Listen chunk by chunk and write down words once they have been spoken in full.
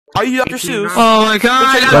Are you Dr. Seuss? Oh my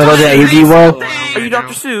god! Wanna go to the AV world? Are you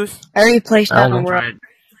Dr. Seuss? I already placed down the world.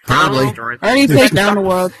 Probably. I already placed down the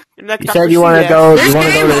world. Next You said you wanna go. You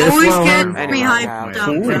wanna go to this always world? gets Huh? me hyped up.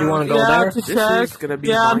 You said you wanna go there? This is gonna be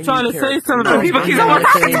Yeah, I'm my trying new to say character. something. No, People it's keep not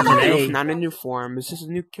on a new- today. not a new form. It's just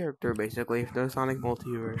a new character, basically, for the Sonic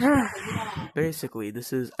Multiverse. Basically,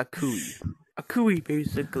 this is Akui. Akui,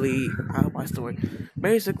 basically, I hope I still word.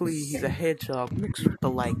 Basically, he's a hedgehog mixed with the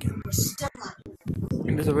lichen.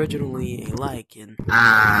 He was originally a lichen.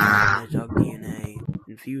 Hedgehog DNA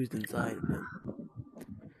infused inside of him.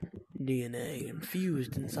 DNA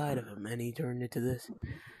infused inside of him, and he turned into this.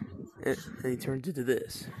 And he turned into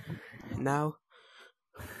this. Now,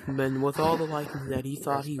 but with all the lichens that he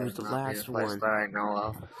thought he was the last one. That I know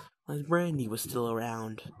of. Realized Brandy was still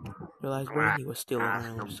around.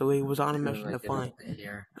 So he was on a mission to find.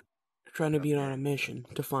 Trying to be on a mission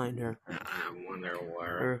to find her. I wonder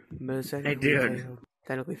where. But Hey, dude.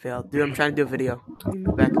 technically failed. Dude, I'm trying to do a video.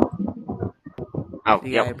 Back. Oh,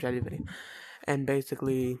 Yeah, yep. I'm trying to do a video. And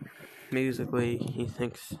basically, he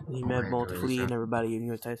thinks he met Multifleet and everybody, and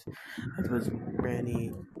he was it was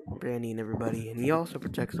Brandy and everybody, and he also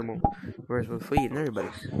protects the multiverse with Fleet and everybody.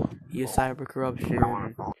 He is Cyber Corruption,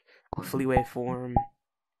 Fleetway Form,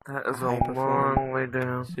 That is a Hyper long form, way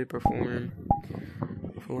down. Super Form,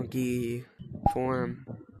 Flunky Form,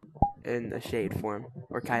 and a Shade Form,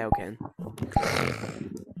 or Kaioken.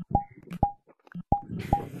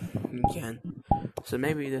 So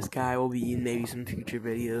maybe this guy will be in maybe some future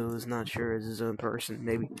videos, not sure as his own person,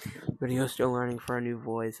 maybe videos still learning for a new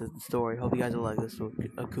voice as the story. Hope you guys will like this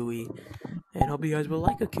Akui, and hope you guys will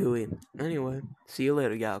like Akui. Anyway, see you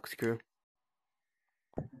later, Galaxy Crew.